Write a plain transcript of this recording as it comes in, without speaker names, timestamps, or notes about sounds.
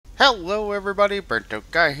Hello everybody, Burnt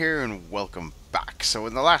Guy here and welcome back. So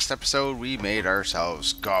in the last episode we made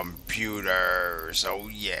ourselves computers. Oh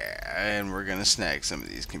yeah, and we're gonna snag some of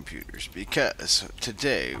these computers because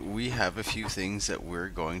today we have a few things that we're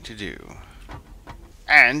going to do.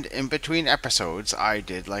 And in between episodes, I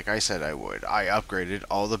did like I said I would. I upgraded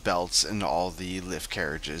all the belts and all the lift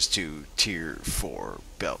carriages to tier 4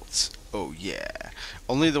 belts. Oh yeah.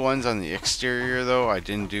 Only the ones on the exterior though, I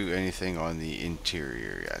didn't do anything on the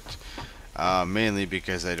interior yet. Mainly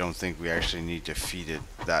because I don't think we actually need to feed it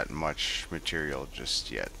that much material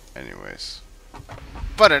just yet anyways.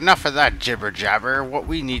 But enough of that jibber jabber. What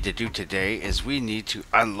we need to do today is we need to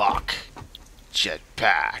unlock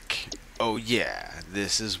Jetpack. Oh yeah,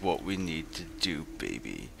 this is what we need to do,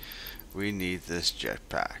 baby. We need this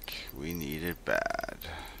jetpack. We need it bad.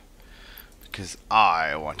 Because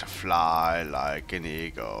I want to fly like an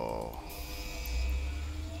eagle.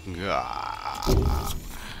 Ah.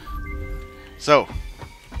 So,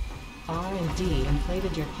 R&D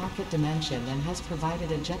inflated your pocket dimension and has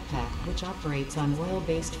provided a jetpack which operates on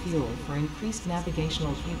oil-based fuel for increased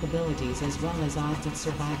navigational capabilities as well as odds of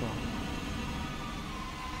survival.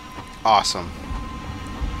 awesome.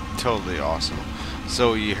 Totally awesome.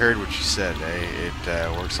 So you heard what she said, eh?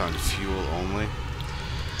 It works on fuel only.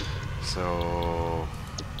 So,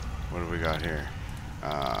 what do we got here?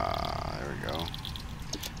 There we go.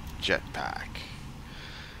 Jetpack.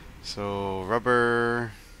 So,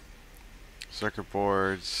 rubber, circuit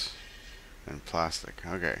boards, and plastic.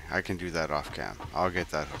 Okay, I can do that off cam. I'll get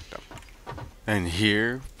that hooked up. And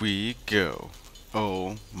here we go.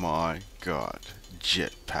 Oh my god.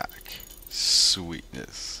 Jetpack.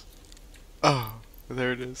 Sweetness. Oh,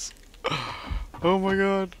 there it is. Oh my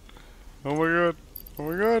god. Oh my god. Oh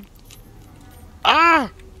my god. Ah!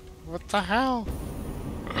 What the hell?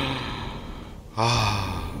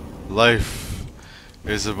 Ah, life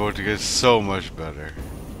is about to get so much better.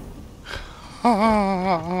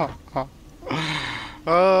 Oh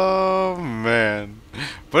man.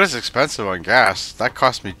 But it's expensive on gas. That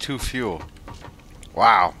cost me 2 fuel.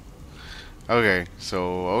 Wow. Okay,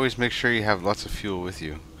 so always make sure you have lots of fuel with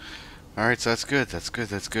you. Alright, so that's good. That's good.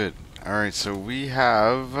 That's good. Alright, so we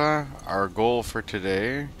have our goal for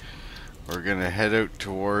today. We're gonna head out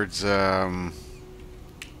towards over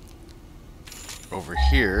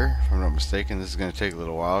here, if I'm not mistaken. This is gonna take a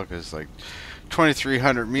little while because like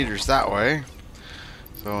 2,300 meters that way.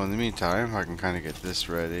 So in the meantime, I can kind of get this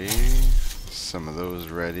ready, some of those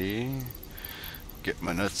ready, get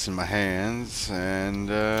my nuts in my hands, and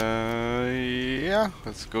yeah,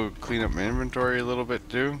 let's go clean up my inventory a little bit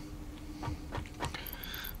too.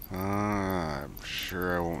 I'm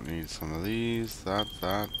sure I won't need some of these. Not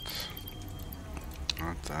that.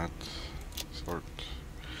 Sort.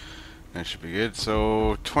 That should be good.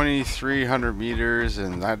 So 2,300 meters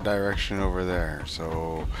in that direction over there.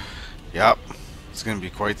 So, yep, it's gonna be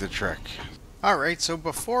quite the trek. Alright, so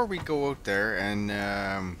before we go out there and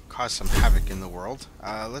cause some havoc in the world,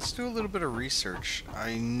 let's do a little bit of research.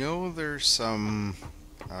 I know there's some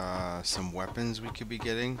weapons we could be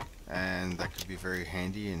getting, and that could be very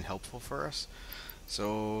handy and helpful for us.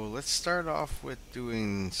 So let's start off with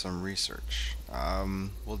doing some research.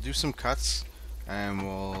 We'll do some cuts, and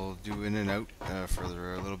we'll do in and out for a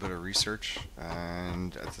little bit of research,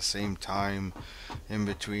 and at the same time in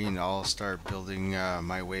between I'll start building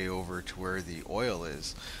my way over to where the oil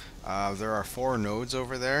is. There are 4 nodes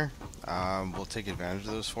over there. We'll take advantage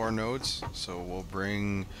of those 4 nodes, so we'll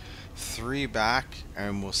bring 3 back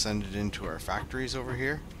and we'll send it into our factories over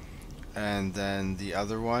here, and then the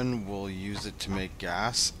other one we'll use it to make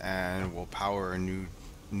gas and we'll power a new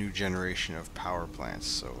generation of power plants.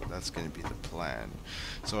 So that's going to be the plan.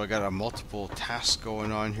 So I got a multiple tasks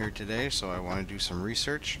going on here today, so I want to do some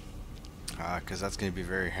research because that's going to be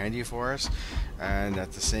very handy for us, and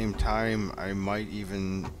at the same time I might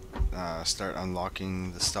even start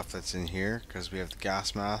unlocking the stuff that's in here because we have the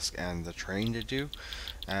gas mask and the train to do,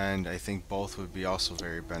 and I think both would be also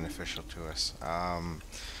very beneficial to us.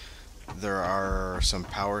 There are some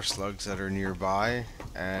power slugs that are nearby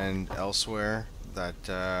and elsewhere that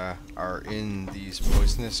are in these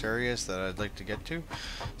poisonous areas that I'd like to get to,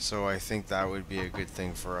 so I think that would be a good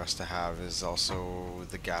thing for us to have, is also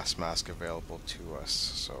the gas mask available to us.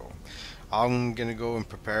 So I'm gonna go and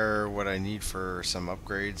prepare what I need for some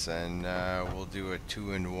upgrades, and we'll do a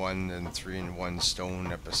 2-in-1 and 3-in-1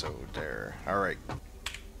 stone episode there. Alright,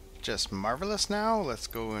 just marvelous. Now let's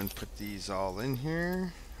go and put these all in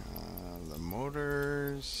here. The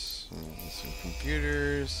motors, some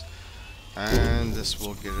computers, And this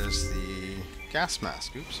will get us the gas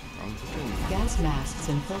mask. Oops, wrong button. Gas masks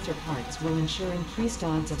and filter parts will ensure increased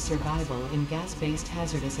odds of survival in gas-based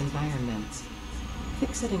hazardous environments.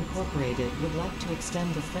 Fixit Incorporated would like to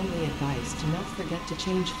extend the friendly advice to not forget to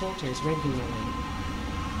change filters regularly.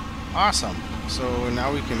 Awesome. So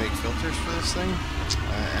now we can make filters for this thing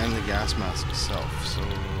and the gas mask itself. So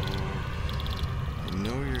I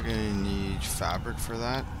know you're going to need fabric for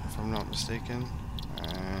that, if I'm not mistaken.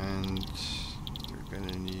 And you're going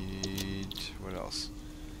to need, what else?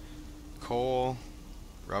 Coal,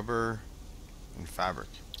 rubber, and fabric.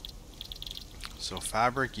 So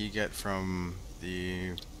fabric you get from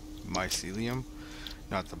the mycelium,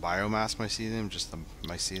 not the biomass mycelium, just the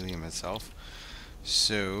mycelium itself.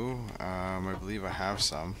 So I believe I have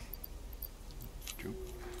some.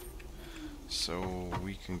 So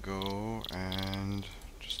we can go and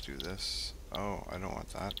just do this. Oh, I don't want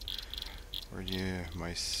that. Where's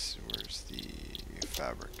the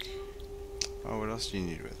fabric? Oh, what else do you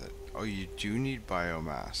need with it? Oh, you do need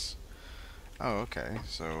biomass. Oh, okay.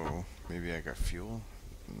 So maybe I got fuel.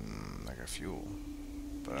 I got fuel,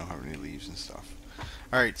 but I don't have any leaves and stuff.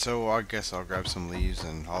 Alright, so I guess I'll grab some leaves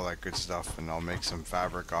and all that good stuff, and I'll make some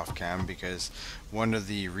fabric off cam, because one of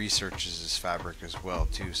the researches is fabric as well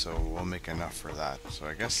too, so we'll make enough for that. So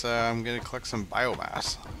I guess I'm gonna collect some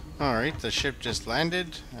biomass. Alright, the ship just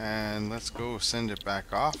landed, and let's go send it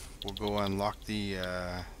back off. We'll go unlock the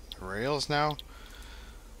rails now.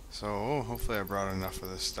 So hopefully I brought enough of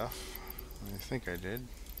this stuff. I think I did.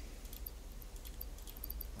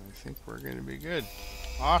 I think we're gonna be good.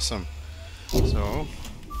 Awesome. So,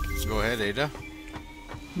 go ahead, Ada.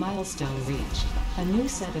 Milestone reached. A new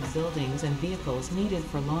set of buildings and vehicles needed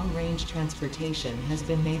for long-range transportation has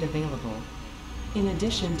been made available. In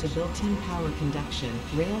addition to built-in power conduction,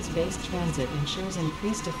 rails-based transit ensures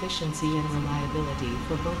increased efficiency and reliability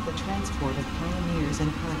for both the transport of pioneers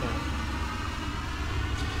and cargo.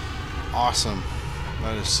 Awesome.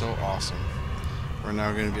 That is so awesome. We're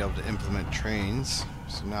now going to be able to implement trains.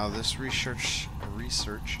 So now this research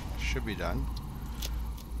should be done.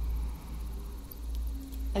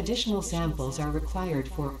 Additional samples are required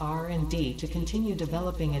for R&D to continue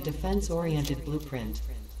developing a defense-oriented blueprint.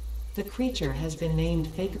 The creature has been named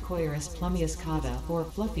Phacocoirus plumiuscata, or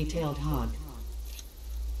fluffy-tailed hog.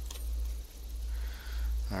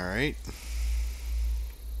 Alright.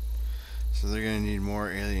 So they're going to need more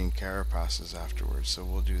alien carapaces afterwards, so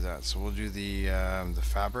we'll do that. So we'll do the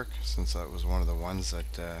fabric, since that was one of the ones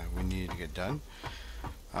that we needed to get done.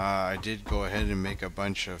 I did go ahead and make a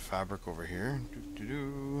bunch of fabric over here.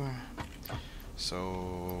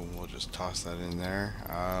 So we'll just toss that in there.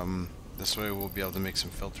 This way we'll be able to make some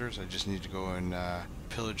filters. I just need to go and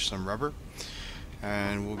pillage some rubber,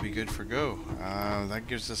 and we'll be good for go. That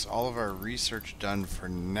gives us all of our research done for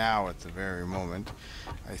now at the very moment.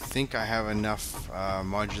 I think I have enough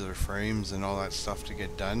modular frames and all that stuff to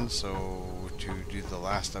get done, so to do the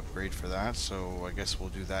last upgrade for that. So I guess we'll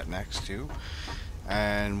do that next too,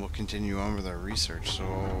 and we'll continue on with our research. So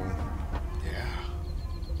yeah.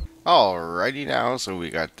 Alrighty now, so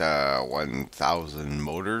we got 1,000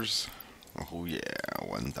 motors. Oh yeah,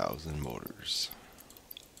 1,000 motors.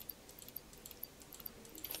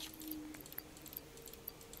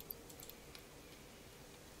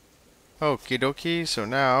 Okie dokie, so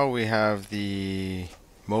now we have the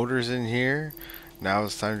motors in here. Now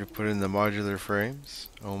it's time to put in the modular frames.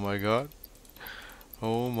 Oh my god.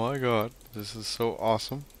 Oh my god. This is so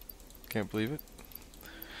awesome. Can't believe it.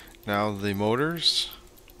 Now the motors,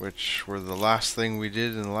 which were the last thing we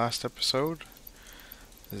did in the last episode,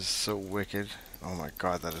 is so wicked. Oh my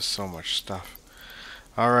god, that is so much stuff.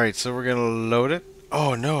 Alright, so we're gonna load it.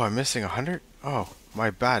 Oh no, I'm missing 100? Oh,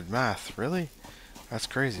 my bad math. Really? That's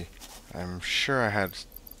crazy. I'm sure I had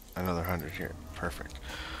another 100 here. Perfect.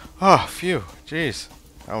 Oh, phew. Jeez.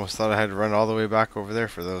 I almost thought I had to run all the way back over there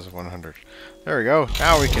for those 100. There we go.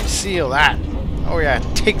 Now we can seal that. Oh yeah,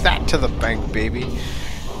 take that to the bank, baby.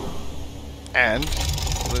 And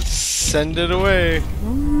let's send it away.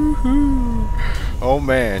 Woohoo. Oh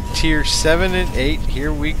man, tier 7 and 8,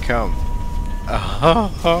 here we come.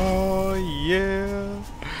 Oh yeah.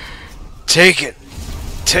 Take it.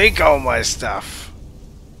 Take all my stuff.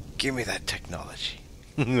 Give me that technology.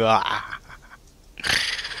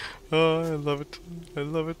 Oh, I love it. I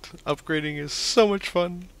love it. Upgrading is so much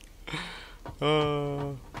fun.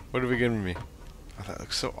 What are we giving me? Oh, that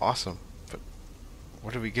looks so awesome. But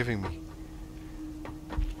what are we giving me?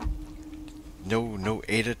 No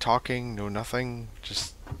Ada talking, no nothing.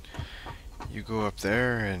 Just you go up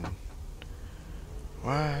there and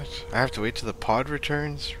what? I have to wait till the pod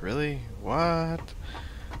returns? Really? What?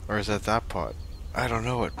 Or is that pod? I don't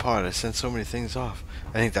know what pod. I sent so many things off.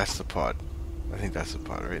 I think that's the pod. I think that's the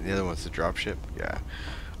pod, right? The other one's the dropship. Yeah.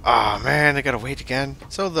 Ah, man, I gotta wait again.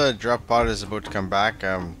 So the drop pod is about to come back.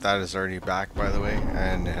 That is already back, by the way,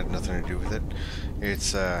 and it had nothing to do with it.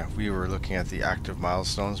 It's we were looking at the active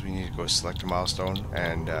milestones. We need to go select a milestone,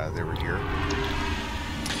 and they were here.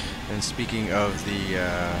 And speaking of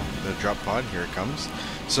the drop pod, here it comes.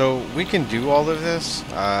 So we can do all of this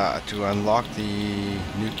to unlock the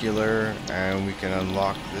nuclear, and we can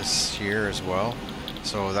unlock this here as well.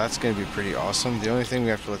 So that's going to be pretty awesome. The only thing, we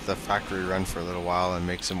have to let the factory run for a little while and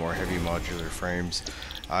make some more heavy modular frames.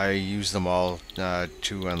 I use them all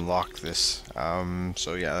to unlock this.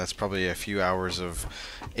 So yeah, that's probably a few hours of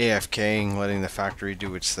AFKing, letting the factory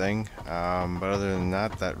do its thing. But other than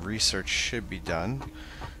that, that research should be done.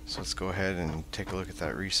 So let's go ahead and take a look at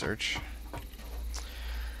that research.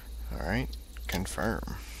 Alright,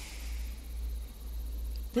 confirm.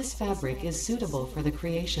 This fabric is suitable for the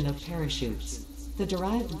creation of parachutes. The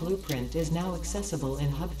derived blueprint is now accessible in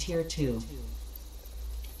Hub Tier 2.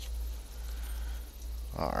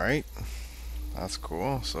 Alright, that's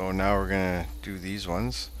cool. So now we're gonna do these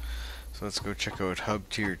ones. So let's go check out Hub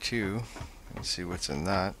Tier 2 and see what's in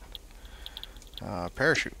that.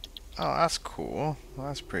 Parachute. Oh, that's cool.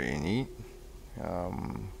 That's pretty neat.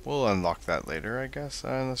 We'll unlock that later, I guess,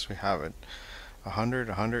 unless we have it. 100,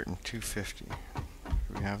 100, and 250. Do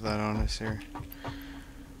we have that on us here?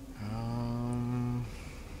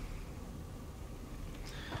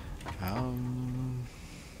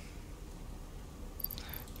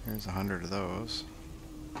 There's 100 of those.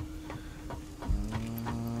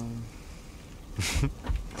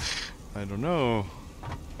 I don't know.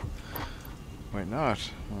 Might not.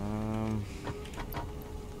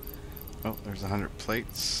 Oh, there's 100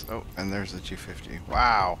 plates. Oh, and there's the 250.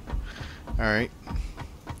 Wow. Alright.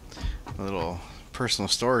 A little personal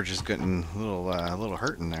storage is getting a little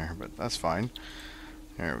hurt in there, but that's fine.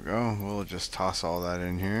 There we go. We'll just toss all that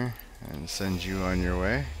in here and send you on your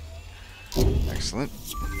way. Excellent.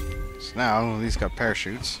 So now, these got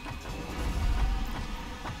parachutes.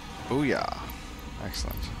 Booyah.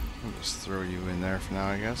 Excellent. I'll just throw you in there for now,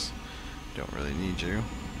 I guess. Don't really need you.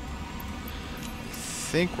 I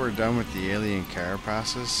think we're done with the alien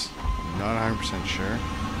carapaces. I'm not 100% sure.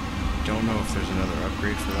 Don't know if there's another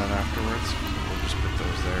upgrade for that afterwards. We'll just put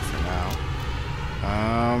those there for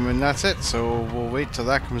now. And that's it. So we'll wait till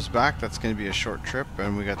that comes back. That's going to be a short trip,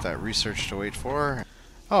 and we got that research to wait for.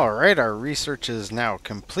 Alright, our research is now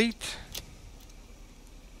complete.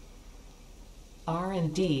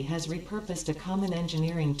 R&D has repurposed a common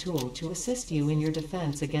engineering tool to assist you in your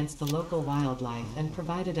defense against the local wildlife and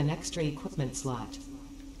provided an extra equipment slot.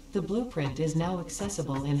 The blueprint is now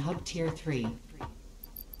accessible in Hub Tier 3.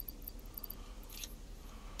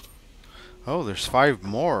 Oh, there's 5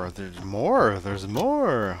 more. There's more. There's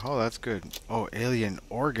more. Oh, that's good. Oh, alien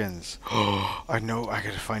organs. Oh, I know. I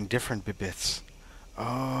gotta find different bits.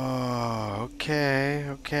 Oh, okay,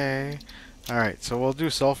 okay. Alright, so we'll do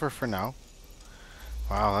sulfur for now.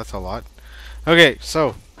 Wow, that's a lot. Okay,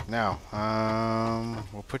 so now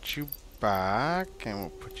we'll put you back and we'll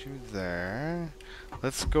put you there.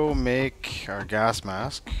 Let's go make our gas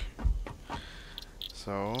mask.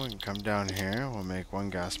 So we can come down here. We'll make 1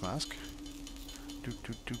 gas mask.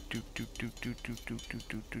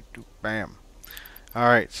 Bam.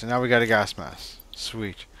 Alright, so now we got a gas mask.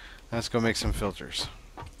 Sweet. Let's go make some filters.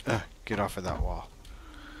 Get off of that wall.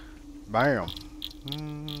 Bam.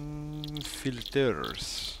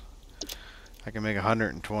 Filters. I can make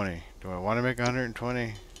 120. Do I want to make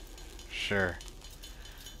 120? Sure.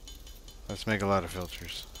 Let's make a lot of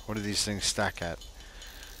filters. What do these things stack at?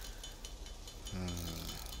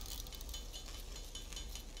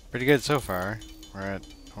 Pretty good so far. We're at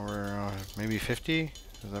over maybe 50.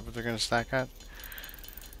 Is that what they're going to stack at?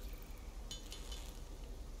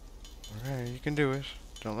 Okay, you can do it.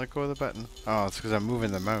 Don't let go of the button. Oh, it's because I'm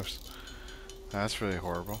moving the mouse. That's really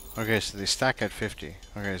horrible. Okay, so they stack at 50.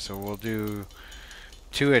 Okay, so we'll do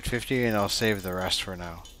 2 at 50 and I'll save the rest for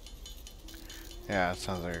now. Yeah, that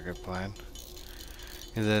sounds like a good plan.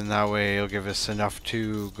 And then that way it'll give us enough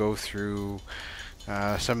to go through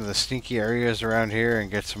some of the sneaky areas around here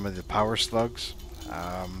and get some of the power slugs.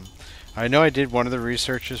 I know I did one of the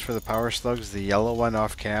researches for the power slugs, the yellow one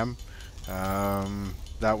off cam.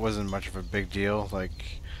 That wasn't much of a big deal.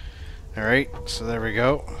 Like, alright, so there we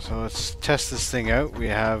go. So let's test this thing out. We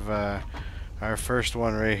have our first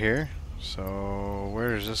one right here. So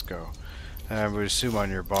where does this go? I would assume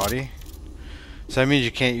on your body. So that means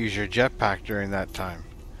you can't use your jetpack during that time.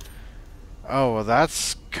 Oh, well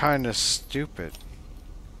that's kind of stupid.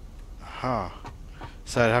 Huh.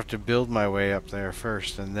 So I'd have to build my way up there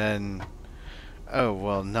first and then... Oh,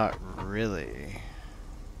 well, not really.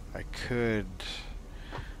 I could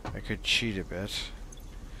cheat a bit.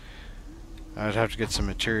 I'd have to get some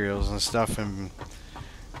materials and stuff and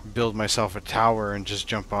build myself a tower and just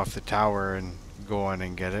jump off the tower and go on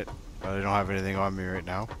and get it. But I don't have anything on me right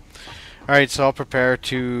now. Alright, so I'll prepare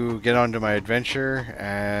to get on to my adventure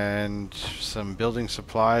and some building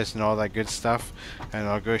supplies and all that good stuff. And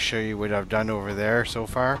I'll go show you what I've done over there so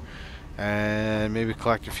far. And maybe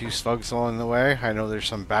collect a few slugs along the way. I know there's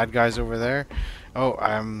some bad guys over there. Oh,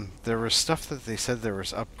 there was stuff that they said there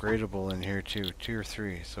was upgradable in here too. 2 or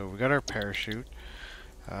 3. So we got our parachute.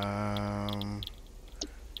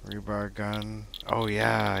 Rebar gun. Oh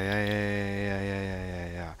yeah.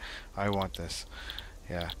 I want this.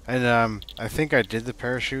 Yeah, and I think I did the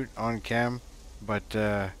parachute on cam, but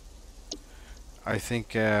I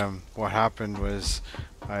think what happened was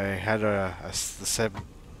I had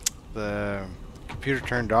the computer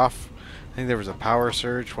turned off. I think there was a power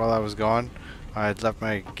surge while I was gone. I had left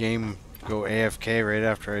my game go AFK right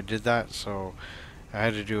after I did that, so I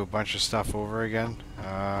had to do a bunch of stuff over again.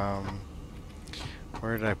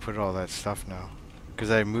 Where did I put all that stuff now?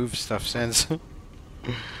 Because I moved stuff since.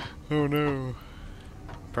 Oh no.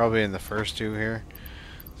 Probably in the first 2 here.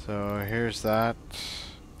 So here's that.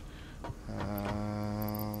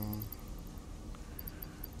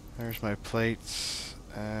 There's my plates.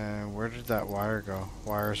 Where did that wire go?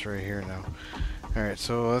 Wire's right here now. Alright,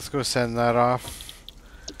 so let's go send that off.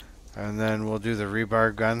 And then we'll do the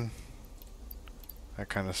rebar gun. That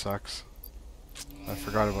kind of sucks. I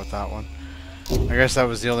forgot about that one. I guess that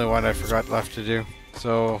was the only one I forgot left to do.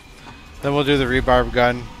 So then we'll do the rebar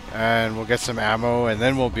gun. And we'll get some ammo, and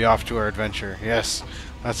then we'll be off to our adventure. Yes,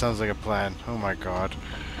 that sounds like a plan. Oh my god.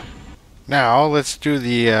 Now, let's do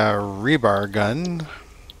the rebar gun.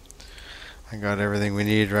 I got everything we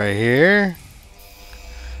need right here.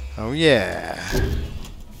 Oh yeah.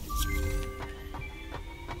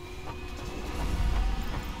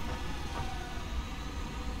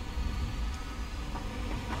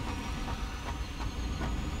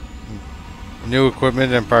 New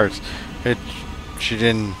equipment and parts. She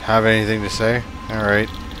didn't have anything to say. Alright.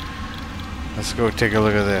 Let's go take a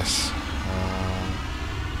look at this.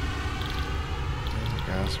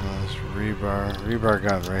 Gas mask, rebar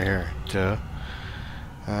gun right here. Duh.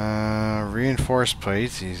 Reinforced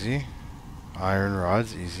plates, easy. Iron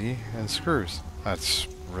rods, easy. And screws. That's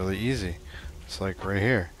really easy. It's like right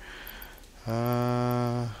here.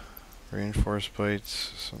 Reinforced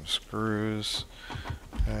plates, some screws.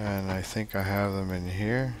 And I think I have them in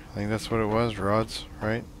here. I think that's what it was, rods,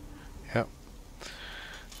 right? Yep.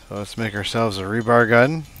 So let's make ourselves a rebar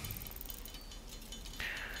gun.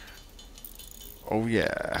 Oh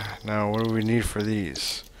yeah. Now what do we need for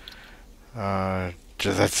these?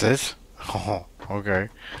 That's it? Oh, okay.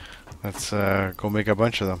 Let's go make a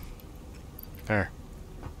bunch of them. There.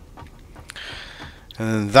 And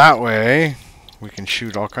then that way we can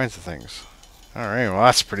shoot all kinds of things. Alright, well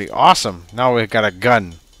that's pretty awesome. Now we've got a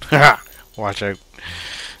gun. Watch out.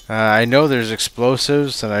 I know there's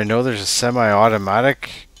explosives, and I know there's a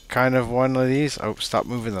semi-automatic kind of one of these. Oh, stop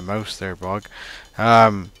moving the mouse there, Bog.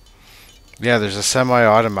 Yeah, there's a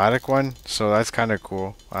semi-automatic one, so that's kind of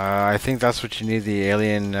cool. I think that's what you need the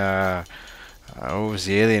alien... what was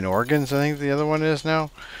the alien organs, I think the other one is now.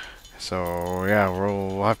 So, yeah,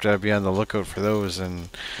 we'll have to be on the lookout for those and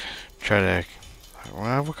try to...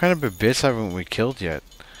 Well, what kind of bits haven't we killed yet?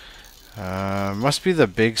 Must be the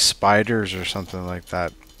big spiders or something like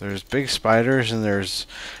that. There's big spiders and there's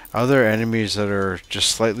other enemies that are just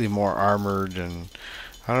slightly more armored, and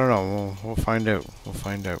I don't know. We'll find out. We'll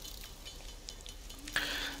find out.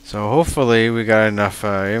 So hopefully we got enough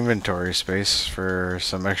inventory space for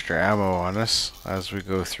some extra ammo on us as we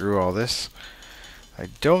go through all this. I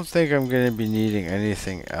don't think I'm going to be needing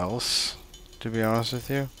anything else, to be honest with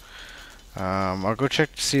you. I'll go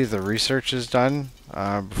check to see if the research is done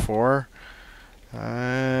before.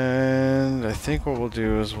 And I think what we'll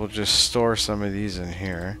do is we'll just store some of these in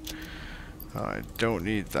here. I don't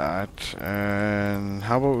need that. And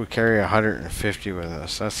how about we carry 150 with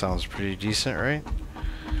us? That sounds pretty decent, right?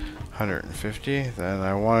 150. Then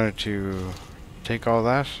I wanted to take all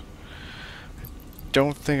that. I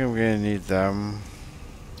don't think I'm going to need them.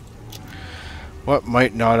 What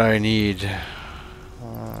might not I need?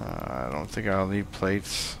 I don't think I'll need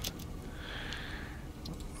plates.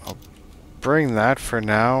 I'll bring that for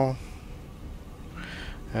now.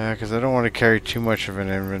 Because I don't want to carry too much of an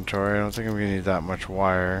inventory. I don't think I'm going to need that much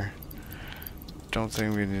wire. Don't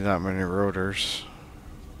think we need that many rotors.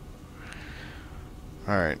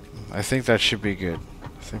 Alright. I think that should be good.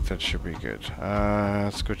 I think that should be good.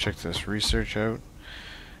 Let's go check this research out.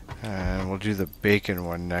 And we'll do the bacon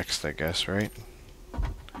one next, I guess, right?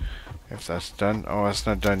 If that's done. Oh, it's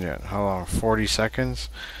not done yet. How long? 40 seconds?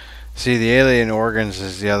 See, the alien organs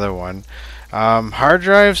is the other one. Hard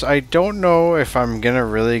drives, I don't know if I'm gonna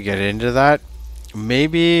really get into that.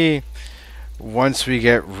 Maybe once we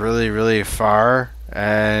get really, really far,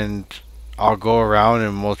 and I'll go around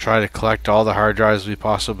and we'll try to collect all the hard drives we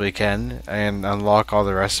possibly can and unlock all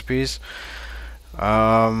the recipes.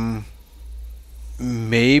 Um,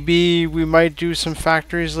 Maybe we might do some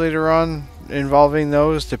factories later on involving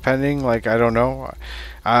those, depending. Like, I don't know.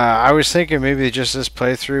 I was thinking maybe just this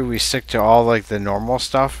playthrough we stick to all like the normal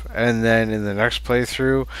stuff, and then in the next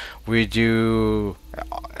playthrough we do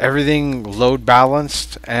everything load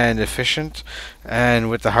balanced and efficient, and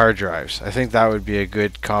with the hard drives. I think that would be a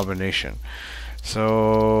good combination.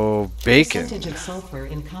 So bacon. Percentage of sulfur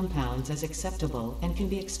in compounds is acceptable and can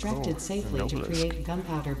be extracted safely to create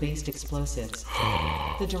gunpowder-based explosives.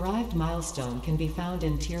 The derived milestone can be found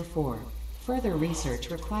in Tier 4. Further research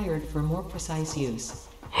required for more precise use.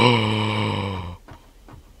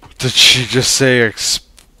 Did she just say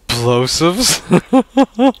explosives?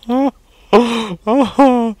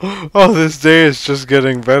 Oh, this day is just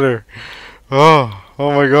getting better. Oh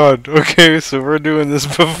my god. Okay, so we're doing this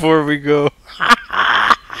before we go.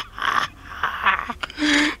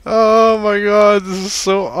 Oh my god, this is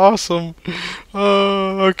so awesome.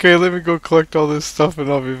 Okay, let me go collect all this stuff and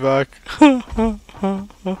I'll be back.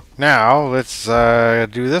 Now, let's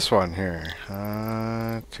do this one here.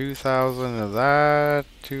 2,000 of that,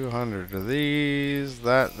 200 of these,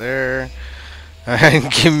 that there.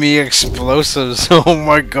 And give me explosives. Oh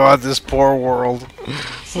my god, this poor world.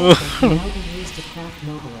 Sulfur can now be used to craft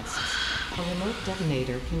nobelisks. A remote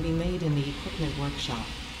detonator can be made in the equipment workshop.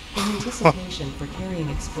 In anticipation for carrying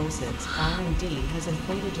explosives, R&D has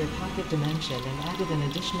inflated your pocket dimension and added an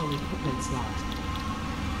additional equipment slot.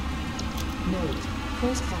 Note: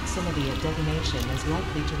 close proximity at detonation is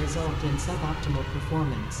likely to result in suboptimal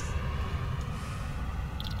performance.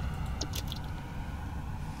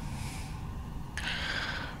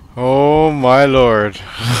 Oh my lord.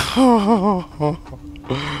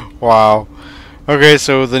 Wow. Okay,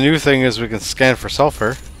 so the new thing is we can scan for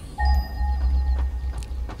sulfur.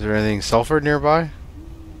 Is there anything sulfur nearby?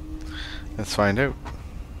 Let's find out.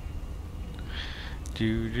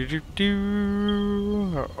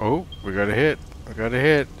 Oh, we got a hit. We got a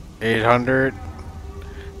hit. 800.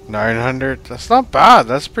 900. That's not bad.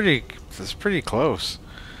 That's pretty close.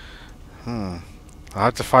 I'll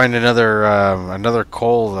have to find another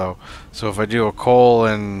coal though. So if I do a coal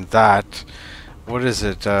and that, what is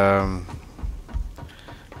it? Can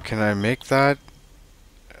I make that?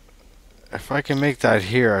 If I can make that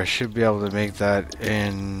here, I should be able to make that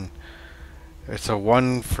in. It's a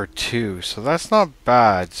 1 for 2, so that's not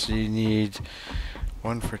bad. So you need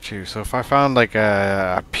 1 for 2. So if I found like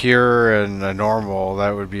a pure and a normal,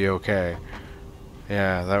 that would be okay.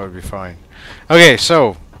 Yeah, that would be fine. Okay,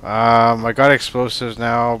 so I got explosives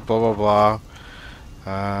now. Blah blah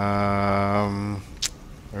blah.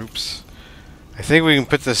 Oops. I think we can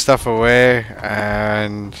put this stuff away,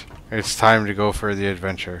 and it's time to go for the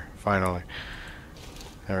adventure. Finally.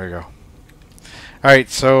 There we go. Alright,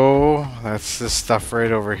 so that's this stuff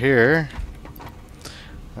right over here.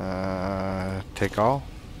 Take all.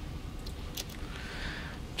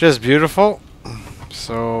 Just beautiful.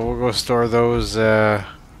 So we'll go store those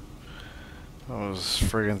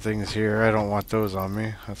friggin' things here. I don't want those on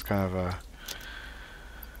me. That's kind of a...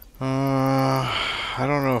 I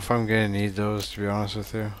don't know if I'm gonna need those, to be honest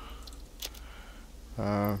with you.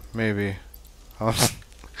 Maybe.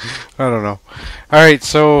 I don't know. Alright,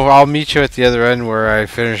 so I'll meet you at the other end where I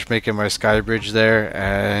finish making my sky bridge there,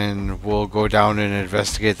 and we'll go down and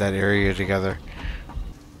investigate that area together.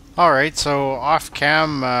 Alright, so off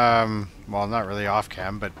cam, well, not really off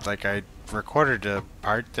cam, but like I recorded a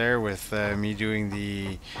part there with me doing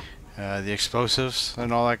the explosives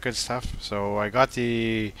and all that good stuff. So I got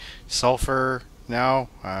the sulfur now.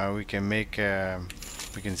 We can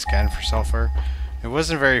scan for sulfur. It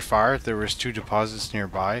wasn't very far. There was 2 deposits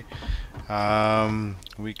nearby.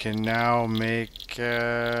 We can now make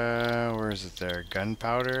where is it there?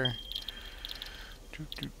 Gunpowder.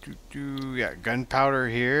 Yeah, gunpowder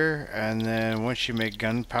here, and then once you make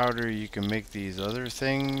gunpowder, you can make these other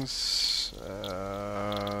things.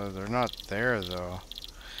 They're not there though.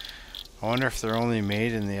 I wonder if they're only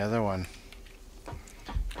made in the other one.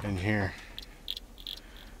 In here.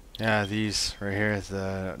 Yeah, these right here,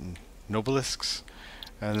 the nobelisks.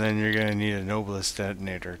 And then you're gonna need a noblest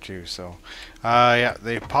detonator too. So, yeah,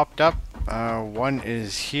 they popped up. One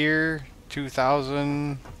is here,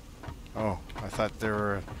 2,000. Oh, I thought there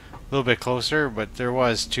were little bit closer, but there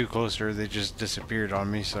was two closer. They just disappeared on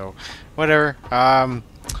me, so whatever.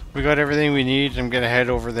 We got everything we need. I'm gonna head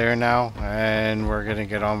over there now, and we're gonna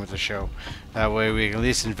get on with the show. That way we can at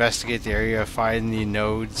least investigate the area, find the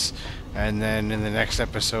nodes, and then in the next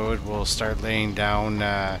episode we'll start laying down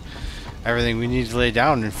everything we need to lay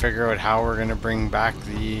down and figure out how we're gonna bring back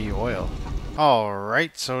the oil.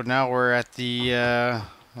 Alright, so now we're at the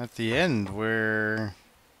end where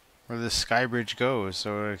the sky bridge goes.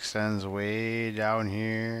 So it extends way down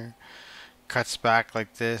here, cuts back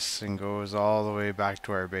like this, and goes all the way back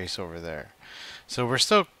to our base over there. So we're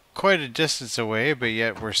still quite a distance away, but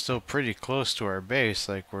yet we're still pretty close to our base.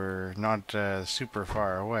 Like, we're not super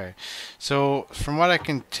far away. So from what I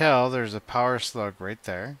can tell, there's a power slug right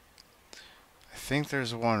there. I think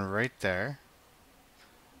there's one right there.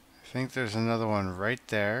 I think there's another one right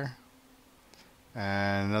there.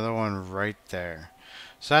 And another one right there.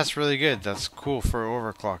 So that's really good. That's cool for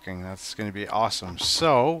overclocking. That's going to be awesome.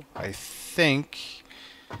 So I think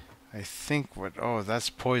what, oh, that's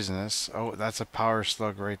poisonous. Oh, that's a power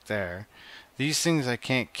slug right there. These things I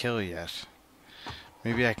can't kill yet.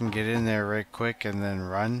 Maybe I can get in there right quick and then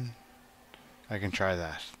run. I can try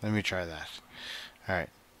that. Let me try that. Alright,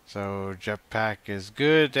 so jetpack is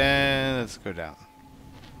good, and let's go down.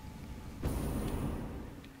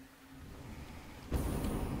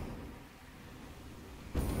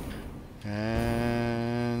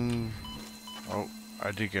 And oh,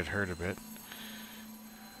 I did get hurt a bit.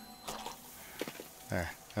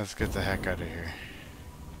 There, let's get the heck out of here.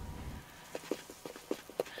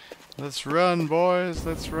 Let's run, boys,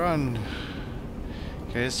 let's run.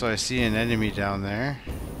 Okay, so I see an enemy down there.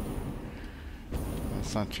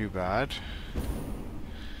 That's not too bad.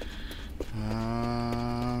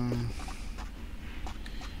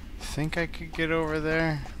 Think I could get over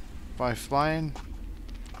there by flying?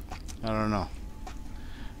 I don't know.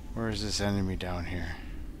 Where is this enemy down here?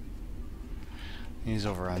 He's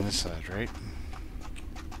over on this side, right?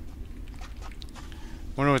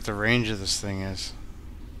 Wonder what the range of this thing is.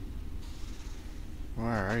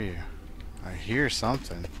 Where are you? I hear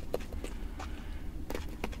something.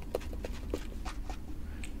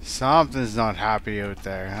 Something's not happy out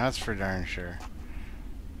there. That's for darn sure.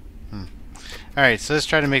 Alright, so let's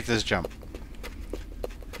try to make this jump.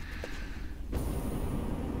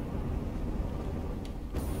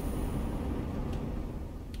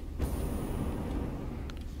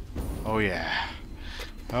 Oh yeah.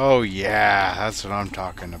 Oh yeah, that's what I'm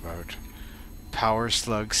talking about. Power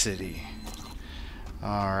Slug City.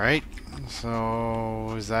 Alright,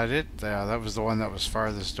 so is that it? Yeah, that was the one that was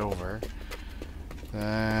farthest over.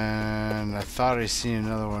 Then I thought I seen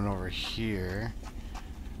another one over here.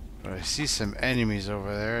 But I see some enemies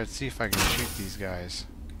over there. Let's see if I can shoot these guys.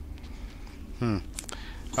 Oh,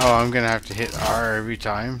 I'm gonna have to hit R every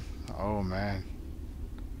time. Oh man.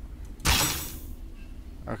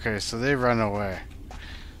 Okay, so they run away.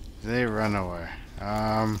 They run away.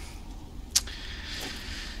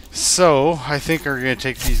 So I think we're gonna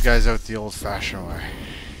take these guys out the old-fashioned way.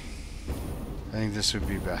 I think this would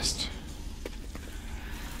be best.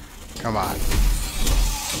 Come on.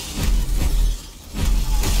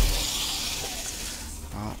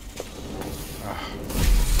 Oh. Oh.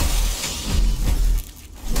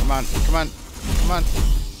 Come on, come on, come on.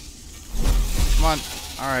 Come on.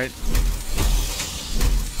 Alright.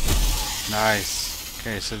 Nice.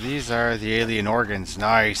 Okay, so these are the alien organs.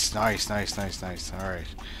 Nice, nice, nice, nice, nice. Alright.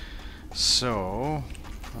 So,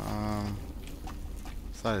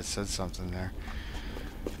 thought it said something there.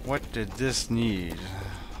 What did this need?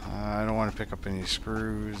 I don't want to pick up any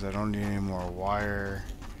screws. I don't need any more wire.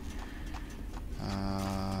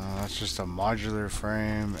 That's just a modular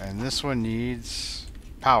frame. And this one needs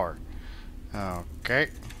power. Okay.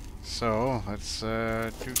 So, let's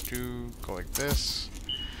go like this.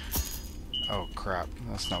 Oh crap,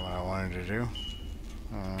 that's not what I wanted to do.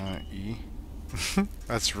 E.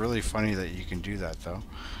 That's really funny that you can do that though.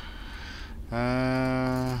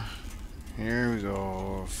 Here we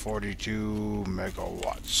go, 42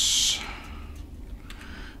 megawatts.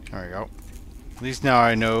 There we go. At least now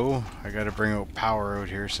I know I gotta bring out power out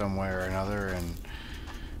here somewhere or another, and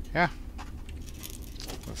yeah.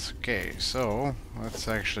 Okay, so let's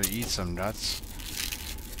actually eat some nuts.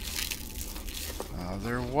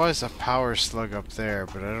 There was a power slug up there,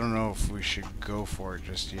 but I don't know if we should go for it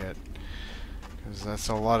just yet. Because that's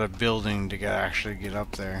a lot of building to actually get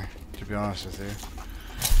up there, to be honest with you.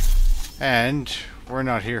 And we're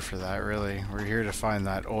not here for that, really. We're here to find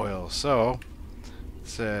that oil. So,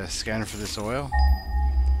 let's scan for this oil.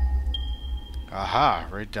 Aha,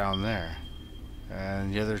 right down there.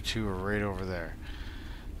 And the other two are right over there.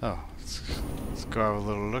 Oh, let's Let's go have a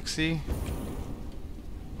little look-see.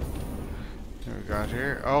 What we got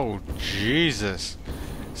here? Oh, Jesus.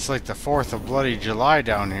 It's like the 4th of bloody July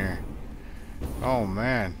down here. Oh,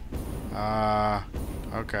 man.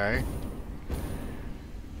 Okay.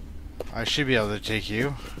 I should be able to take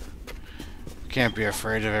you. Can't be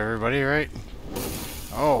afraid of everybody, right?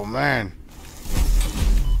 Oh, man.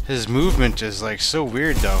 His movement is like so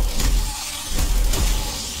weird, though.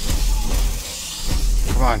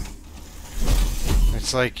 Come on.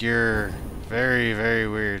 It's like you're very, very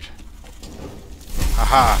weird.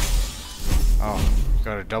 Haha. Oh,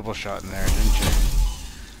 got a double shot in there, didn't you?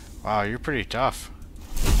 Wow, you're pretty tough.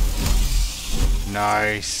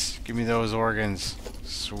 Nice. Give me those organs.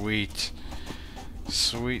 Sweet.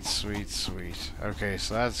 Sweet, sweet, sweet. Okay,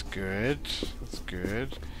 so that's good. That's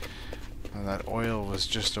good. And that oil was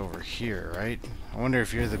just over here, right? I wonder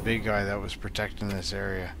if you're the big guy that was protecting this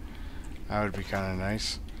area. That would be kind of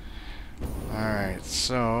nice. Alright,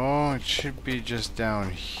 so it should be just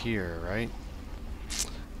down here, right?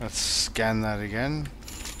 Let's scan that again.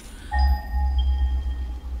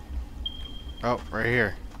 Oh, right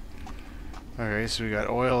here. Okay, so we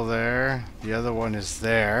got oil there. The other one is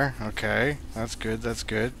there. Okay, that's good, that's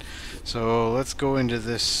good. So let's go into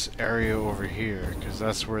this area over here, because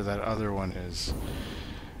that's where that other one is.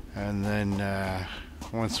 And then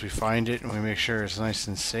once we find it and we make sure it's nice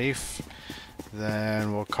and safe,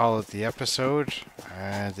 then we'll call it the episode.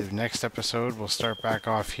 And the next episode we'll start back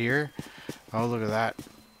off here. Oh, look at that.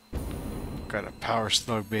 Got a power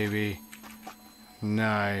slug, baby.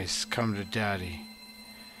 Nice. Come to daddy.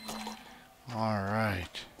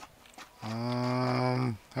 Alright.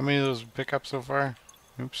 How many of those pick up so far?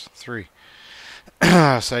 Oops, 3.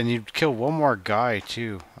 So I need to kill one more guy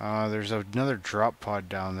too. There's another drop pod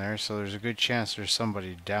down there, so there's a good chance there's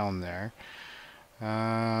somebody down there.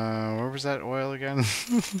 Where was that oil again?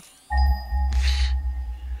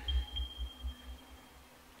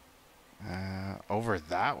 Over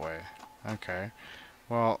that way. Okay.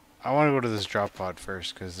 Well, I want to go to this drop pod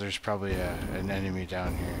first, because there's probably an enemy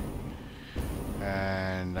down here.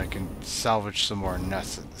 And I can salvage some more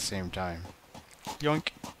nuts at the same time. Yoink.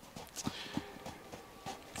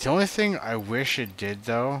 The only thing I wish it did,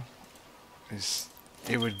 though, is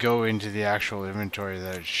it would go into the actual inventory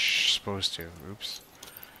that it's supposed to. Oops.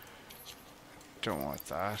 Don't want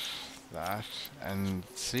that. That. And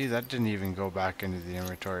see, that didn't even go back into the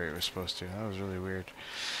inventory it was supposed to. That was really weird.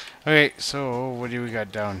 Okay, so what do we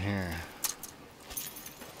got down here?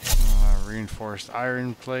 Reinforced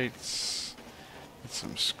iron plates. Get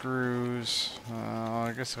some screws.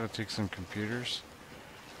 I guess I'll take some computers.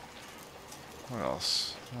 What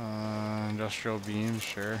else? Industrial beams,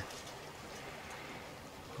 sure.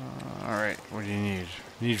 Alright, what do you need?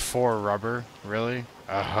 You need 4 rubber? Really?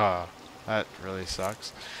 Aha. That really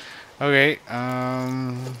sucks. Okay,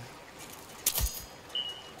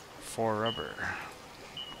 4 rubber.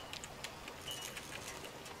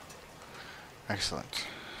 Excellent.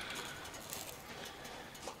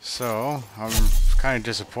 So, I'm kind of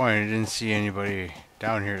disappointed I didn't see anybody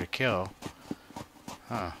down here to kill.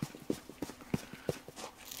 Huh.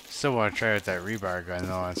 Still want to try out that rebar gun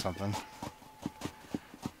though on something.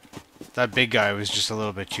 That big guy was just a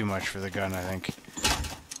little bit too much for the gun, I think.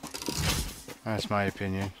 That's my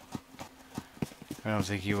opinion. I don't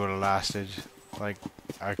think he would have lasted. Like,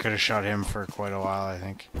 I could have shot him for quite a while, I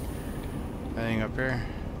think. Anything up here?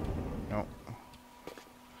 Nope.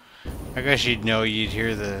 I guess you'd know, you'd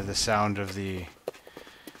hear the sound of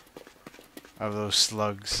those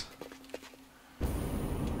slugs.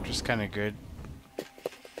 Which is kind of good.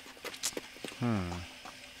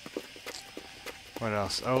 What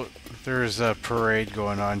else? Oh, there's a parade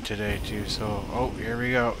going on today too, so... Oh, here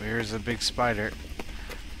we go. Here's a big spider.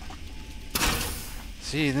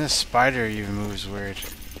 See, this spider even moves weird.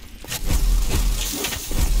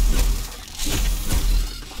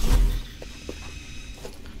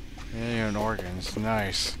 Alien organs.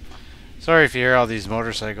 Nice. Sorry if you hear all these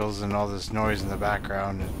motorcycles and all this noise in the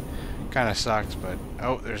background. It kind of sucks, but...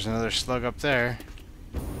 Oh, there's another slug up there.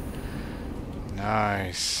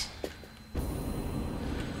 Nice.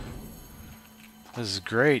 This is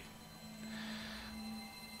great.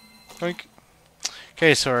 Boink.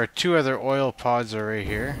 Okay, so our 2 other oil pods are right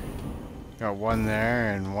here. Got one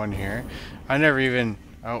there and one here. I never even...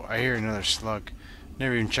 Oh, I hear another slug.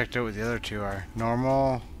 Never even checked out what the other 2 are.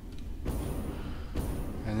 Normal.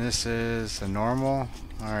 And this is a normal.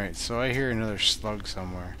 Alright, so I hear another slug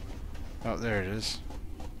somewhere. Oh, there it is.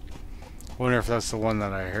 Wonder if that's the one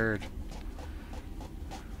that I heard.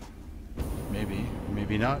 Maybe.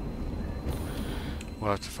 Maybe not. We'll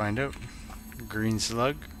have to find out. Green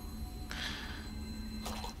slug.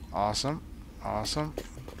 Awesome. Awesome.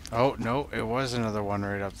 Oh, no, it was another one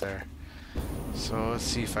right up there. So let's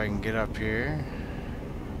see if I can get up here.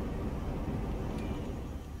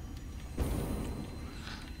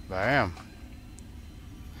 Bam.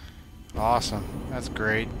 Awesome. That's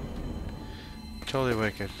great. Totally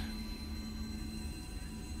wicked.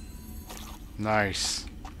 Nice.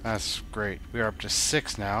 That's great. We are up to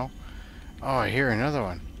 6 now. Oh, I hear another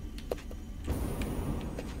one.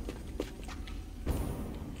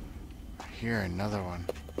 I hear another one.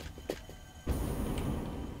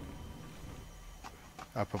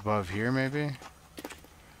 Up above here, maybe?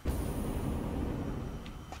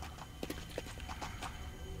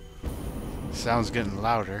 Sound's getting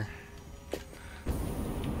louder.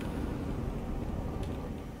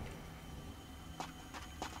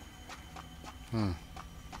 A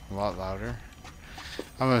lot louder.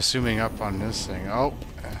 I'm assuming up on this thing. Oh,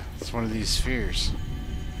 it's one of these spheres.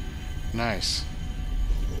 Nice.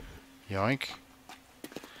 Yoink.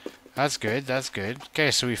 That's good, that's good.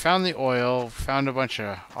 Okay, so we found the oil, found a bunch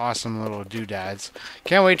of awesome little doodads.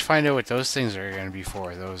 Can't wait to find out what those things are going to be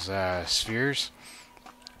for, those spheres.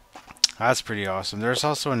 That's pretty awesome. There's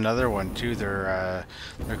also another one too. They're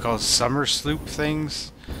called summer sloop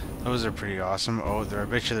things. Those are pretty awesome. Oh, I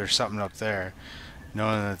bet you there's something up there.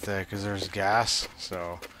 Knowing that, because there's gas.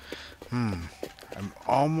 So, I'm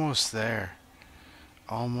almost there.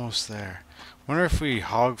 Almost there. Wonder if we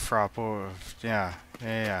hog frop over. Yeah.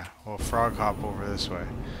 We'll frog hop over this way,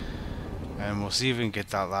 and we'll see if we can get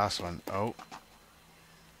that last one. Oh,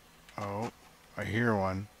 I hear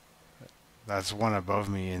one. That's one above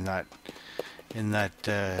me in that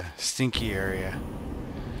stinky area.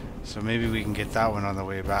 So maybe we can get that one on the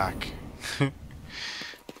way back.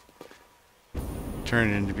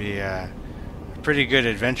 Turn into be a pretty good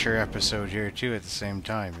adventure episode here too at the same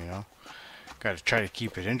time, you know. Got to try to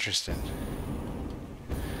keep it interesting.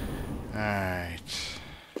 Alright.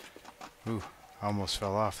 Ooh, almost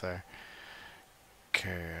fell off there.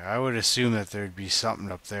 Okay, I would assume that there'd be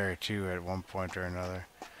something up there too at one point or another.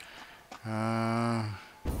 I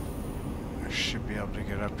should be able to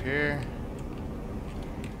get up here.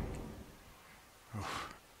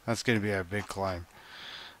 Oof, that's going to be a big climb.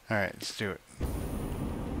 Alright, let's do it.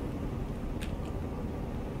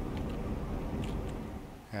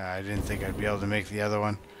 Yeah, I didn't think I'd be able to make the other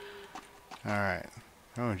one. Alright.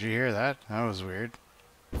 Oh, did you hear that? That was weird.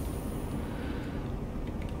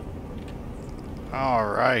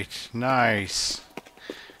 Alright, nice.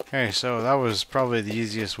 Okay, so that was probably the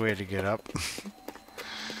easiest way to get up.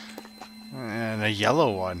 And a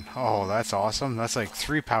yellow one. Oh, that's awesome. That's like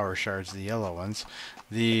 3 power shards, the yellow ones.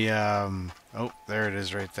 The, oh, there it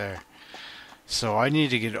is right there. So I need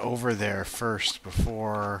to get over there first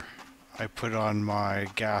before I put on my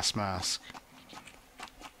gas mask.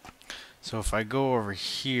 So if I go over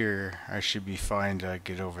here, I should be fine to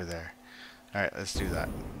get over there. Alright, let's do that.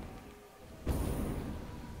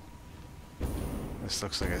 This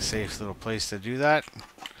looks like a safe little place to do that.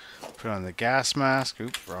 Put on the gas mask.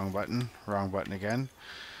 Oops, wrong button. Wrong button again.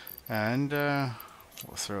 And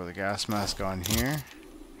we'll throw the gas mask on here.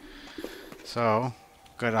 So,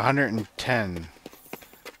 got 110.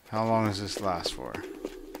 How long does this last for?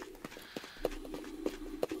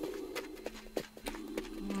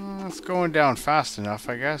 It's going down fast enough,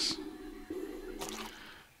 I guess.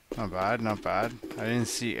 Not bad, not bad. I didn't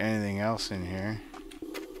see anything else in here.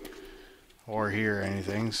 Or hear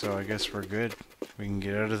anything, so I guess we're good. We can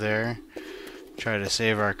get out of there. Try to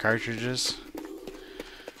save our cartridges.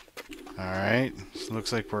 Alright, so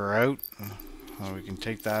looks like we're out. Well, we can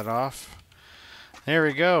take that off. There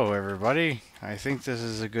we go, everybody. I think this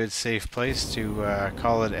is a good safe place to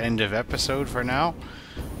call it end of episode for now.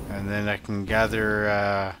 And then I can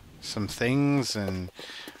gather some things and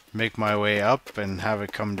make my way up and have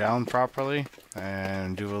it come down properly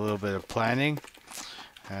and do a little bit of planning.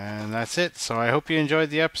 And that's it. So I hope you enjoyed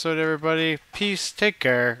the episode, everybody. Peace, take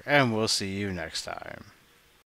care, and we'll see you next time.